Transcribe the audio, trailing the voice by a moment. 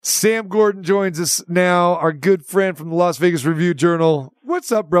Sam Gordon joins us now, our good friend from the Las Vegas Review-Journal.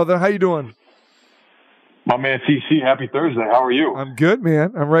 What's up, brother? How you doing? My man TC, happy Thursday. How are you? I'm good,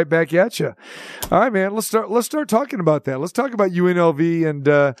 man. I'm right back at you. All right, man. Let's start talking about that. Let's talk about UNLV and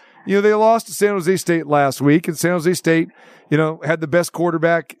they lost to San Jose State last week, and San Jose State, had the best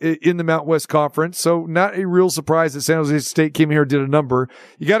quarterback in the Mountain West Conference. So not a real surprise that San Jose State came here and did a number.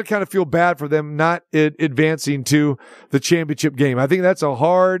 You got to kind of feel bad for them not advancing to the championship game. I think that's a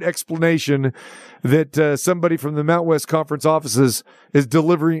hard explanation that somebody from the Mountain West Conference offices is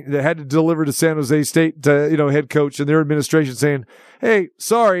delivering, that had to deliver to San Jose State, head coach and their administration saying, hey,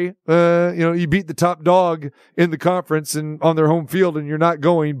 sorry, you beat the top dog in the conference and on their home field and you're not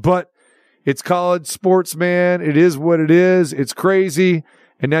going, but it's college sports, man. It is what it is. It's crazy.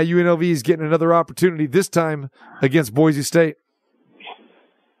 And now UNLV is getting another opportunity, this time against Boise State.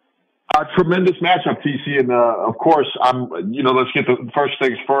 A tremendous matchup, TC. And, of course, let's get the first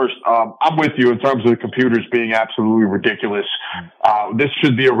things first. I'm with you in terms of the computers being absolutely ridiculous. This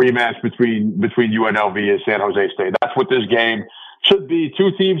should be a rematch between UNLV and San Jose State. That's what this game should be.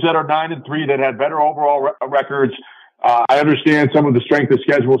 Two teams that are 9-3 that had better overall records. I understand some of the strength of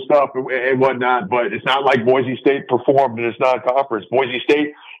schedule stuff and whatnot, but it's not like Boise State performed in its non-conference. Boise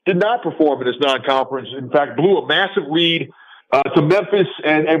State did not perform in its non-conference. In fact, blew a massive lead to Memphis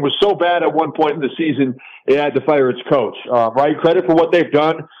and was so bad at one point in the season it had to fire its coach. Right? Credit for what they've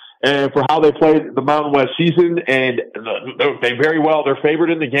done and for how they played the Mountain West season. And they're favored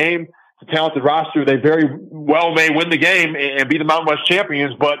in the game. It's a talented roster. They very well may win the game and be the Mountain West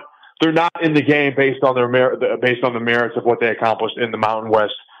champions, but they're not in the game based on the merits of what they accomplished in the Mountain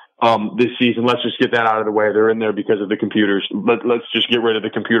West this season. Let's just get that out of the way. They're in there because of the computers. Let's just get rid of the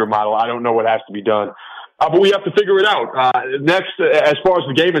computer model. I don't know what has to be done, but we have to figure it out. Next, as far as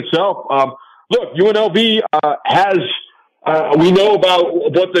the game itself, look, UNLV has we know about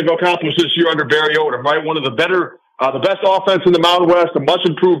what they've accomplished this year under Barry Odom, right? One of the best offense in the Mountain West, a much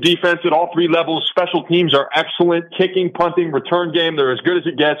improved defense at all three levels. Special teams are excellent. Kicking, punting, return game, they're as good as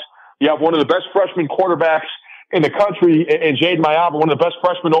it gets. You have one of the best freshman quarterbacks in the country in Jade Mayava, one of the best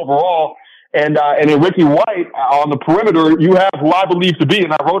freshmen overall. And in Ricky White on the perimeter, you have who I believe to be,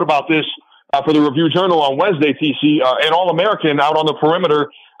 and I wrote about this for the Review Journal on Wednesday, TC, an All-American out on the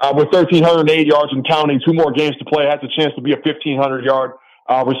perimeter with 1,308 yards and counting, 2 more games to play, has a chance to be a 1,500-yard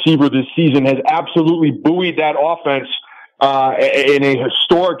receiver this season, has absolutely buoyed that offense in a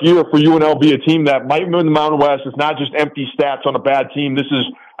historic year for UNLV, a team that might win the Mountain West. It's not just empty stats on a bad team. This is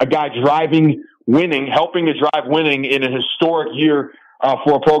a guy driving winning, helping to drive winning in a historic year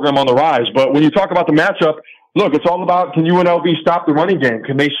for a program on the rise. But when you talk about the matchup, look, it's all about, can UNLV stop the running game?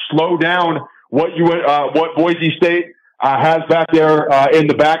 Can they slow down what Boise State has back there in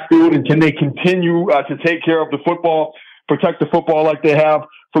the backfield? And can they continue to take care of the football, protect the football like they have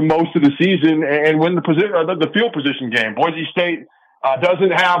for most of the season and win the field position game? Boise State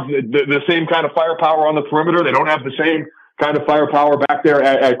doesn't have the same kind of firepower on the perimeter. They don't have the same kind of firepower back there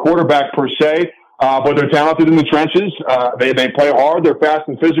at quarterback per se, but they're talented in the trenches. They play hard. They're fast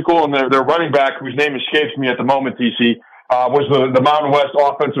and physical, and their running back, whose name escapes me at the moment, TC, was the Mountain West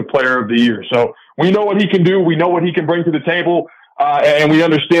Offensive Player of the Year. So we know what he can do. We know what he can bring to the table, and we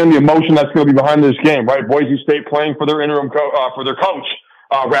understand the emotion that's going to be behind this game, right? Boise State playing for their interim for their coach,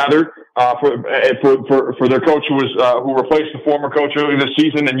 for their coach who replaced the former coach earlier this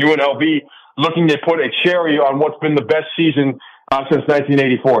season, and UNLV looking to put a cherry on what's been the best season since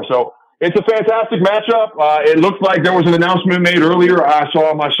 1984. So it's a fantastic matchup. It looks like there was an announcement made earlier. I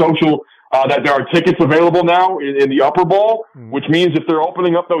saw on my social that there are tickets available now in the upper bowl, which means if they're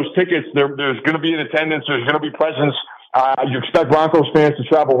opening up those tickets, there's going to be an attendance. There's going to be presence. You expect Broncos fans to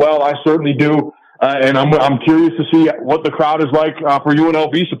travel well. I certainly do. And I'm curious to see what the crowd is like for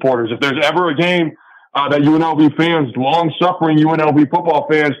UNLV supporters. If there's ever a game that UNLV fans, long-suffering UNLV football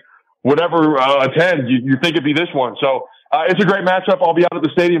fans, whatever attend, you think it'd be this one. So it's a great matchup. I'll be out at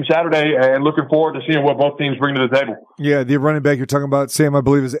the stadium Saturday and looking forward to seeing what both teams bring to the table. Yeah, the running back you're talking about, Sam, I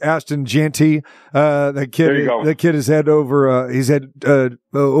believe is Ashton Jeanty. That kid has had over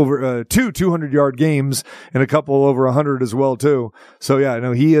over 200-yard games and a couple over 100 as well too. So yeah,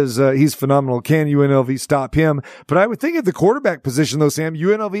 no, he's phenomenal. Can UNLV stop him? But I would think at the quarterback position though, Sam,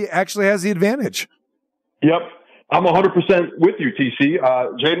 UNLV actually has the advantage. Yep. I'm 100% with you, TC.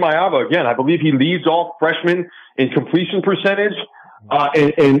 Jade Mayava, again, I believe he leads all freshmen in completion percentage,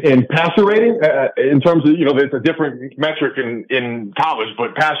 and passer rating, in terms of, it's a different metric in college,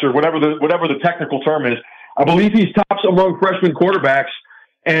 but passer, whatever the technical term is, I believe he's tops among freshman quarterbacks.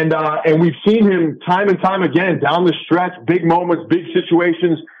 And we've seen him time and time again down the stretch, big moments, big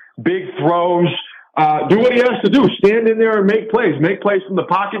situations, big throws, do what he has to do. Stand in there and make plays. Make plays from the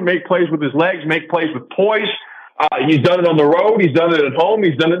pocket, make plays with his legs, make plays with poise. He's done it on the road. He's done it at home.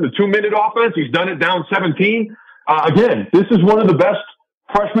 He's done it in the 2-minute offense. He's done it down 17. Again, this is one of the best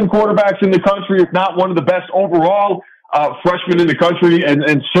freshman quarterbacks in the country, if not one of the best overall freshmen in the country,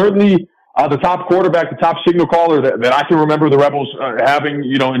 and certainly the top quarterback, the top signal caller that I can remember the Rebels having,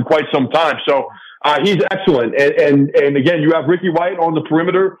 in quite some time. So he's excellent. And again, you have Ricky White on the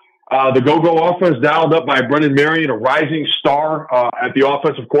perimeter. The go-go offense dialed up by Brennan Marion, a rising star at the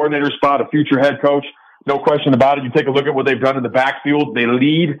offensive coordinator spot, a future head coach. No question about it. You take a look at what they've done in the backfield. They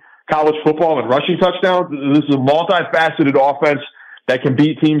lead college football in rushing touchdowns. This is a multifaceted offense that can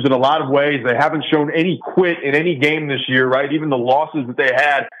beat teams in a lot of ways. They haven't shown any quit in any game this year, right? Even the losses that they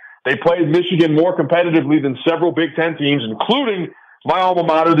had, they played Michigan more competitively than several Big Ten teams, including my alma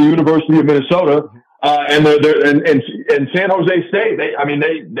mater, the University of Minnesota, and San Jose State.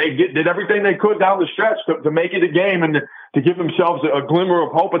 They did everything they could down the stretch to make it a game and to give themselves a glimmer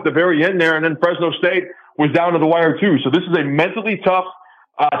of hope at the very end there. And then Fresno State was down to the wire too. So this is a mentally tough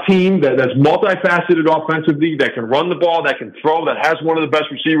team that's multifaceted offensively, that can run the ball, that can throw, that has one of the best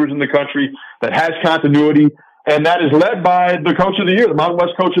receivers in the country, that has continuity, and that is led by the Coach of the Year, the Mountain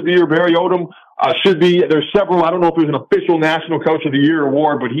West Coach of the Year, Barry Odom. There's several. I don't know if there's an official National Coach of the Year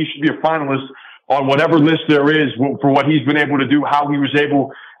award, but he should be a finalist on whatever list there is for what he's been able to do, how he was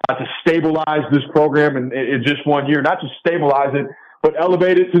able to stabilize this program in just 1 year, not just stabilize it, but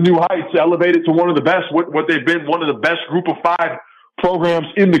elevate it to new heights, elevate it to one of the best, what they've been, one of the best group of 5 programs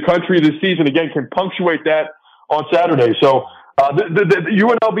in the country this season. Again, can punctuate that on Saturday. So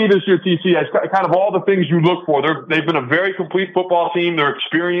the UNLV this year, TC, has kind of all the things you look for. They've been a very complete football team. They're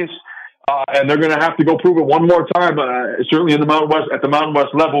experienced, and they're going to have to go prove it one more time, certainly in the Mountain West, at the Mountain West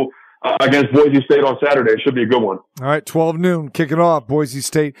level, against Boise State on Saturday. It should be a good one. All right, 12 noon, kick it off, Boise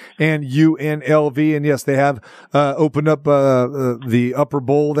State and UNLV. And yes, they have opened up the upper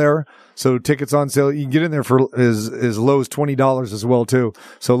bowl there. So tickets on sale. You can get in there for as low as $20 as well, too.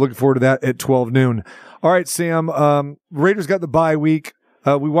 So looking forward to that at 12 noon. All right, Sam, Raiders got the bye week.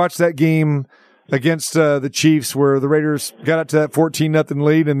 We watched that game against the Chiefs where the Raiders got up to that 14-0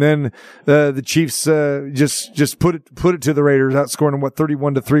 lead, and then the Chiefs just put it to the Raiders, outscoring them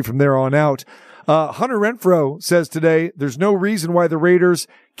 31-3 from there on out. Hunter Renfrow says today there's no reason why the Raiders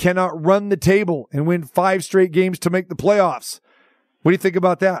cannot run the table and win 5 straight games to make the playoffs. What do you think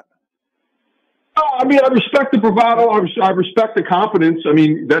about that? I respect the bravado. I respect the confidence.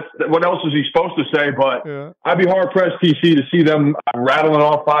 That's what else is he supposed to say? But yeah. I'd be hard pressed, TC, to see them rattling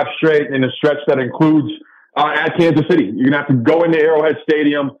off 5 straight in a stretch that includes at Kansas City. You're gonna have to go into Arrowhead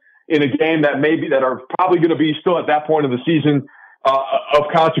Stadium in a game that are probably going to be still at that point of the season of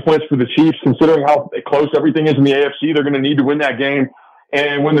consequence for the Chiefs, considering how close everything is in the AFC. They're going to need to win that game.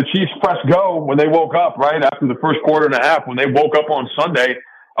 And when the Chiefs pressed go, when they woke up right after the first quarter and a half, when they woke up on Sunday.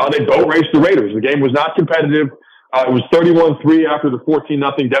 They boat raced the Raiders. The game was not competitive. It was 31-3 after the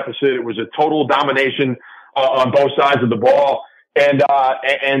 14-0 deficit. It was a total domination on both sides of the ball. And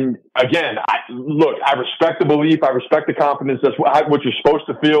again, I respect the belief. I respect the confidence. That's what you're supposed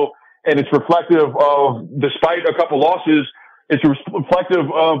to feel. And it's reflective of, despite a couple losses, it's reflective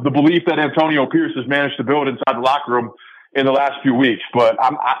of the belief that Antonio Pierce has managed to build inside the locker room in the last few weeks, but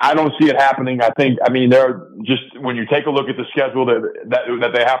I don't see it happening. They're just, when you take a look at the schedule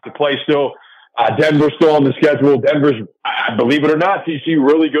that they have to play still, Denver's still on the schedule. Denver's, believe it or not, TC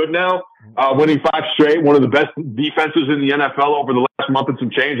really good now, winning 5 straight, one of the best defenses in the NFL over the last month and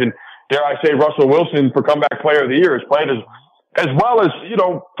some change. And dare I say, Russell Wilson, for comeback player of the year, has played as well as,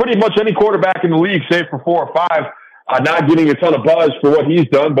 pretty much any quarterback in the league, save for 4 or 5. Not getting a ton of buzz for what he's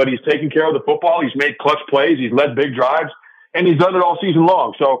done, but he's taken care of the football. He's made clutch plays. He's led big drives, and he's done it all season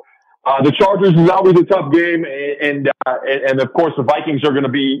long. So the Chargers is always a tough game, and of course the Vikings are going to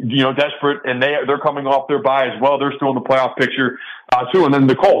be desperate, and they're coming off their bye as well. They're still in the playoff picture too. And then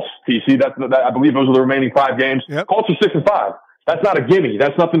the Colts, TC. I believe those are the remaining 5 games. Yep. Colts are 6-5. That's not a gimme.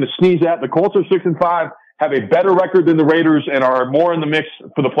 That's nothing to sneeze at. The Colts are 6-5, have a better record than the Raiders, and are more in the mix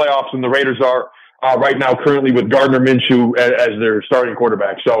for the playoffs than the Raiders are. Right now, currently with Gardner Minshew as their starting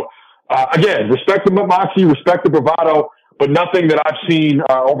quarterback. So, again, respect the moxie, respect the bravado, but nothing that I've seen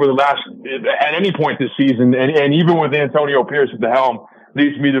over the last, at any point this season, and even with Antonio Pierce at the helm,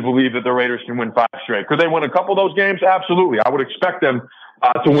 leads me to believe that the Raiders can win 5 straight. Could they win a couple of those games? Absolutely. I would expect them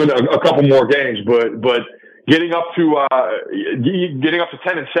to win a couple more games, but getting up to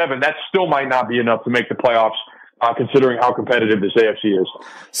 10-7, that still might not be enough to make the playoffs. considering how competitive this AFC is.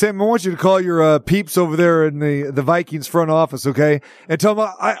 Sam, I want you to call your peeps over there in the Vikings front office, okay? And tell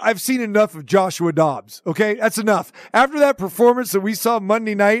them I've seen enough of Joshua Dobbs, okay? That's enough. After that performance that we saw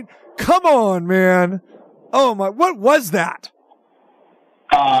Monday night, come on, man. Oh, my, what was that?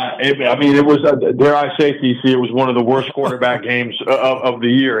 It was, dare I say, TC, it was one of the worst quarterback games of the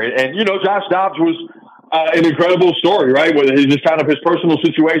year. And, Josh Dobbs was an incredible story, right? With just kind of his personal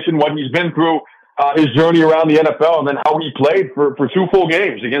situation, what he's been through, his journey around the NFL, and then how he played for 2 full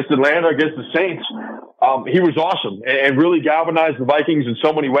games against Atlanta, against the Saints. He was awesome and really galvanized the Vikings in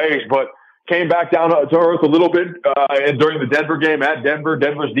so many ways, but came back down to earth a little bit and during the Denver game at Denver.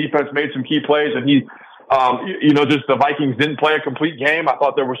 Denver's defense made some key plays, and he just the Vikings didn't play a complete game. I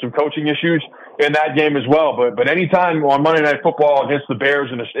thought there were some coaching issues in that game as well. But anytime on Monday Night Football against the Bears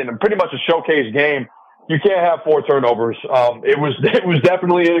in a pretty much a showcase game, you can't have 4 turnovers. It was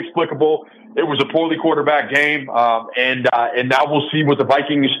definitely inexplicable. It was a poorly quarterback game, and now we'll see what the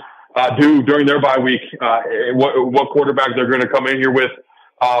Vikings do during their bye week. What quarterback they're going to come in here with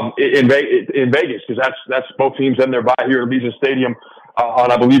in Vegas, because that's both teams end their bye here at Allegiant Stadium.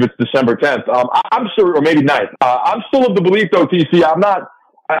 On, I believe it's December 10th. I'm still, or maybe 9th. I'm still of the belief, though, TC. I'm not.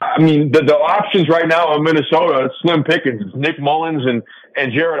 The options right now in Minnesota, it's slim pickings. It's Nick Mullins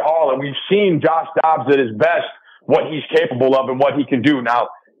and Jared Hall, and we've seen Josh Dobbs at his best, what he's capable of and what he can do. Now,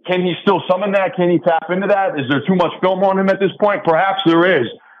 can he still summon that? Can he tap into that? Is there too much film on him at this point? Perhaps there is,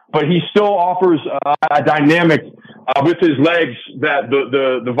 but he still offers a dynamic with his legs that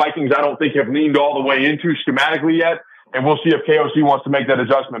the Vikings, I don't think, have leaned all the way into schematically yet. And we'll see if KOC wants to make that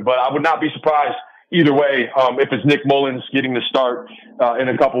adjustment. But I would not be surprised either way if it's Nick Mullins getting the start in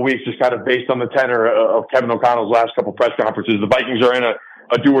a couple weeks, just kind of based on the tenor of Kevin O'Connell's last couple press conferences. The Vikings are in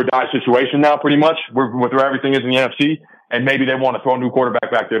a do-or-die situation now, pretty much, with where everything is in the NFC. And maybe they want to throw a new quarterback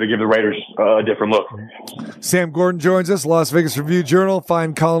back there to give the Raiders a different look. Sam Gordon joins us, Las Vegas Review-Journal,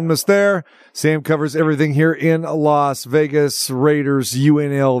 fine columnist there. Sam covers everything here in Las Vegas, Raiders,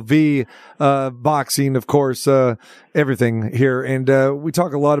 UNLV, boxing, of course, everything here. And we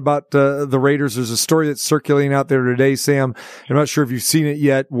talk a lot about the Raiders. There's a story that's circulating out there today, Sam. I'm not sure if you've seen it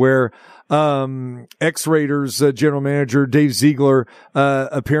yet, where ex-Raiders general manager Dave Ziegler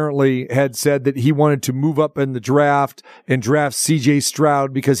apparently had said that he wanted to move up in the draft and draft C.J.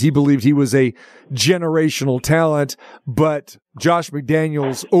 Stroud because he believed he was a generational talent, but Josh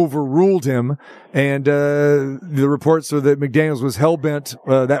McDaniels overruled him, and the reports are that McDaniels was hell-bent,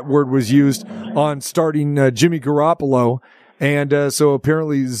 that word was used, on starting Jimmy Garoppolo. And so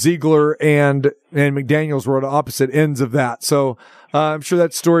apparently Ziegler and McDaniels were at opposite ends of that. So I'm sure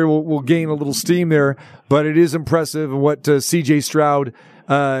that story will gain a little steam there, but it is impressive what C.J. Stroud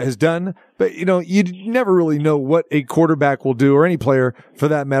has done. But, you never really know what a quarterback will do, or any player for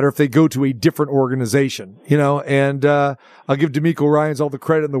that matter, if they go to a different organization, and I'll give DeMeco Ryans all the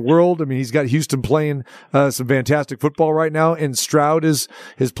credit in the world. I mean, he's got Houston playing some fantastic football right now, and Stroud has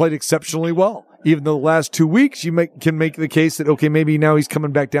played exceptionally well. Even though the last 2 weeks you can make the case that, okay, maybe now he's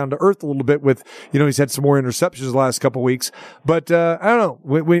coming back down to earth a little bit with, he's had some more interceptions the last couple of weeks. But I don't know.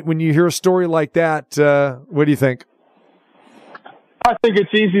 When you hear a story like that, what do you think? I think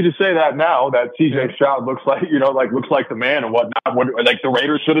it's easy to say that now that C.J. Stroud looks like the man and whatnot. Like the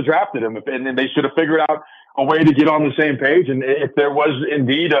Raiders should have drafted him, and they should have figured out a way to get on the same page. And if there was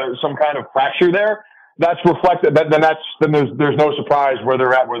indeed some kind of fracture there, that's reflected. Then there's no surprise where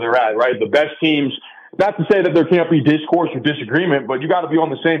they're at, right? The best teams. Not to say that there can't be discourse or disagreement, but you got to be on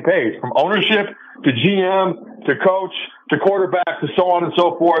the same page, from ownership to GM to coach to quarterback to so on and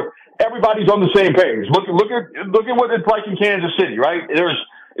so forth. Everybody's on the same page. Look at what it's like in Kansas City, right?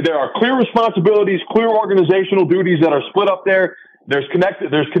 There are clear responsibilities, clear organizational duties that are split up there. There's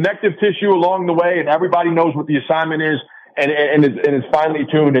connective tissue along the way, and everybody knows what the assignment is, and it's finely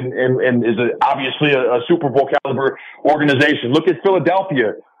tuned and is obviously a Super Bowl caliber organization. Look at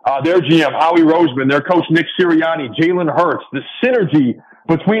Philadelphia, their GM Howie Roseman, their coach Nick Sirianni, Jalen Hurts, the synergy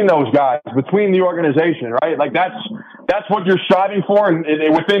between those guys, between the organization, right? Like that's what you're striving for. And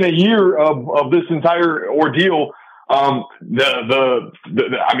within a year of this entire ordeal, the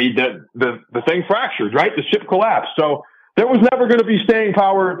thing fractured, right? The ship collapsed. So there was never going to be staying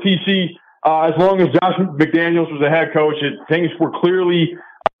power at TC, as long as Josh McDaniels was the head coach. Things were clearly,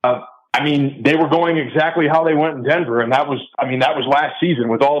 they were going exactly how they went in Denver. And that was last season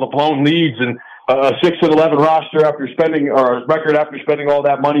with all the blown leads and a 6-11 roster after spending, or a record after spending all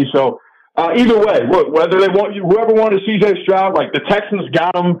that money. So either way, look, whoever wanted CJ Stroud, like the Texans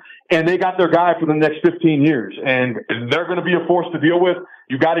got him, and they got their guy for the next 15 years, and they're going to be a force to deal with.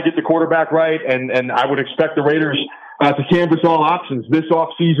 You got to get the quarterback right, and I would expect the Raiders to canvass all options this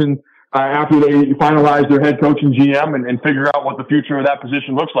offseason after they finalize their head coach and GM and figure out what the future of that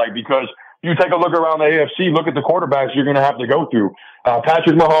position looks like. Because you take a look around the AFC, look at the quarterbacks you're going to have to go through.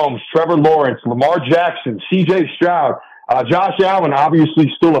 Patrick Mahomes, Trevor Lawrence, Lamar Jackson, C.J. Stroud, Josh Allen, obviously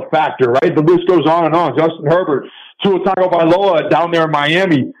still a factor, right? The list goes on and on. Justin Herbert, Tua Tagovailoa down there in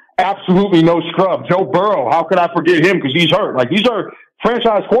Miami, absolutely no scrub. Joe Burrow, how could I forget him because he's hurt? Like, these are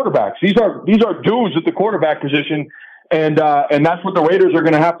franchise quarterbacks. These are dudes at the quarterback position. And that's what the Raiders are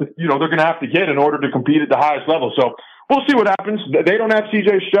going to have to, they're going to have to get in order to compete at the highest level. So we'll see what happens. They don't have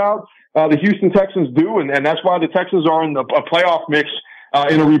C.J. Stroud. The Houston Texans do. And that's why the Texans are in a playoff mix,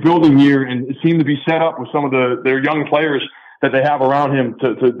 in a rebuilding year and seem to be set up with some of their young players that they have around him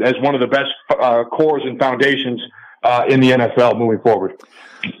to as one of the best, cores and foundations, in the NFL moving forward.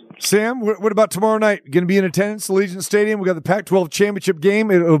 Sam, what about tomorrow night? Going to be in attendance, Allegiant Stadium. We got the Pac-12 championship game.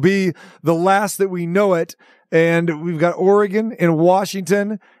 It'll be the last that we know it. And we've got Oregon and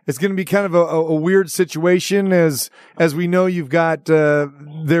Washington. It's going to be kind of a weird situation as we know you've got,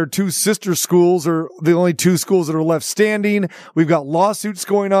 their two sister schools are the only two schools that are left standing. We've got lawsuits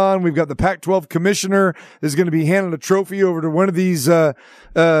going on. We've got the Pac-12 commissioner is going to be handing a trophy over to one of these,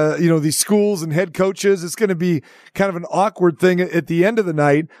 these schools and head coaches. It's going to be kind of an awkward thing at the end of the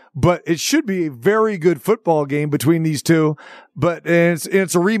night, but it should be a very good football game between these two. But it's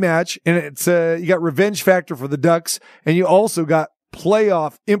a rematch, and it's you got revenge factor for the Ducks, and you also got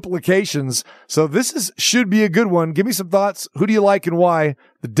playoff implications. So this should be a good one. Give me some thoughts. Who do you like and why?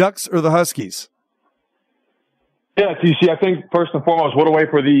 The Ducks or the Huskies? Yeah, TC, I think first and foremost, what a way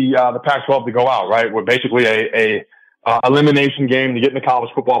for the Pac-12 to go out, right? We're basically a elimination game to get in the college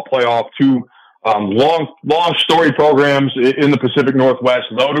football playoff. Two long story programs in the Pacific Northwest,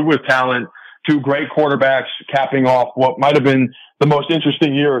 loaded with talent. Two great quarterbacks capping off what might have been the most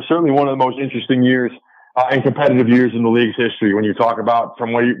interesting year, or certainly one of the most interesting years and competitive years in the league's history. When you talk about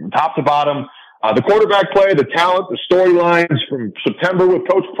from top to bottom, the quarterback play, the talent, the storylines from September with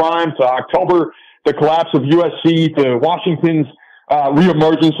Coach Prime to October, the collapse of USC to Washington's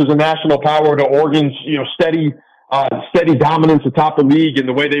reemergence as a national power to Oregon's steady dominance atop the league and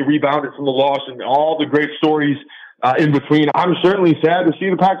the way they rebounded from the loss and all the great stories in between. I'm certainly sad to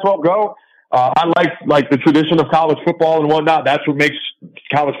see the Pac-12 go. I like the tradition of college football and whatnot. That's what makes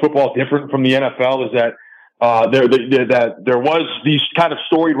college football different from the NFL is that there was these kind of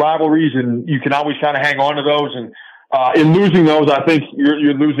storied rivalries and you can always kind of hang on to those. And in losing those, I think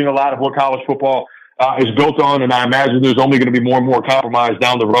you're losing a lot of what college football is built on. And I imagine there's only going to be more and more compromise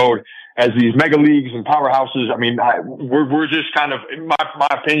down the road as these mega leagues and powerhouses. I mean, we're just kind of, in my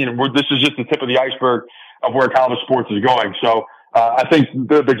opinion, this is just the tip of the iceberg of where college sports is going. So, I think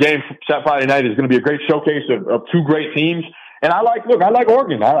the game Friday night is going to be a great showcase of two great teams. And I like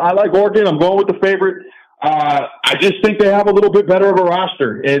Oregon. I like Oregon. I'm going with the favorite. I just think they have a little bit better of a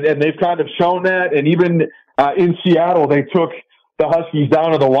roster and they've kind of shown that. And even, in Seattle, they took the Huskies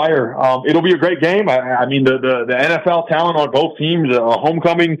down to the wire. It'll be a great game. I mean, the NFL talent on both teams,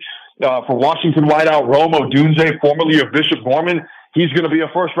 homecoming, for Washington wideout Rome Odunze, formerly of Bishop Gorman. He's going to be a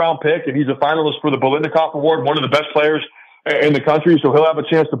first round pick and he's a finalist for the Biletnikoff Award, one of the best players in the country, so he'll have a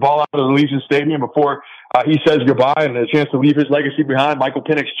chance to ball out of the Allegiant Stadium before he says goodbye and a chance to leave his legacy behind. Michael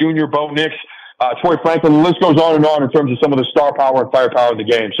Penix Jr., Bo Nix, Troy Franklin, the list goes on in terms of some of the star power and firepower in the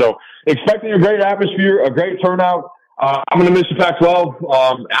game. So expecting a great atmosphere, a great turnout. I'm going to miss the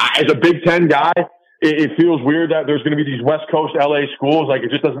Pac-12. As a Big Ten guy, it feels weird that there's going to be these West Coast LA schools. Like, it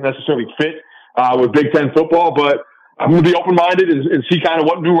just doesn't necessarily fit with Big Ten football, but I'm going to be open-minded and see kind of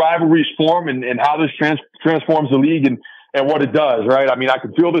what new rivalries form and how this transforms the league and what it does, right? I mean, I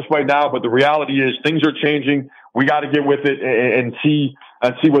can feel this way now, but the reality is things are changing. We got to get with it and see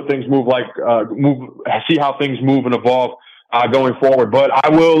what things see how things move and evolve going forward. But I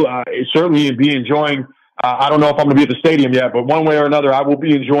will certainly be enjoying. I don't know if I'm going to be at the stadium yet, but one way or another, I will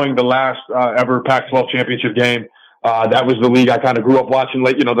be enjoying the last ever Pac-12 championship game. That was the league I kind of grew up watching.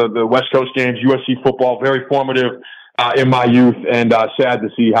 The West Coast games, USC football, very formative in my youth, and sad to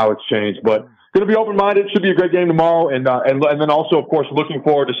see how it's changed, but. Going to be open-minded. Should be a great game tomorrow. And then also, of course, looking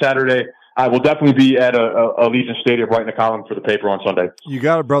forward to Saturday. I will definitely be at Allegiant Stadium writing a column for the paper on Sunday. You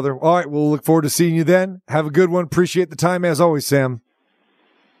got it, brother. All right. We'll look forward to seeing you then. Have a good one. Appreciate the time as always, Sam.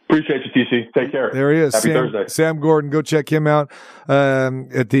 Appreciate you, TC. Take care. There he is. Happy Thursday. Sam Gordon. Go check him out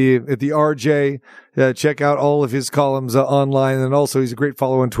at the RJ. Check out all of his columns online. And also, he's a great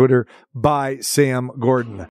follow on Twitter by Sam Gordon.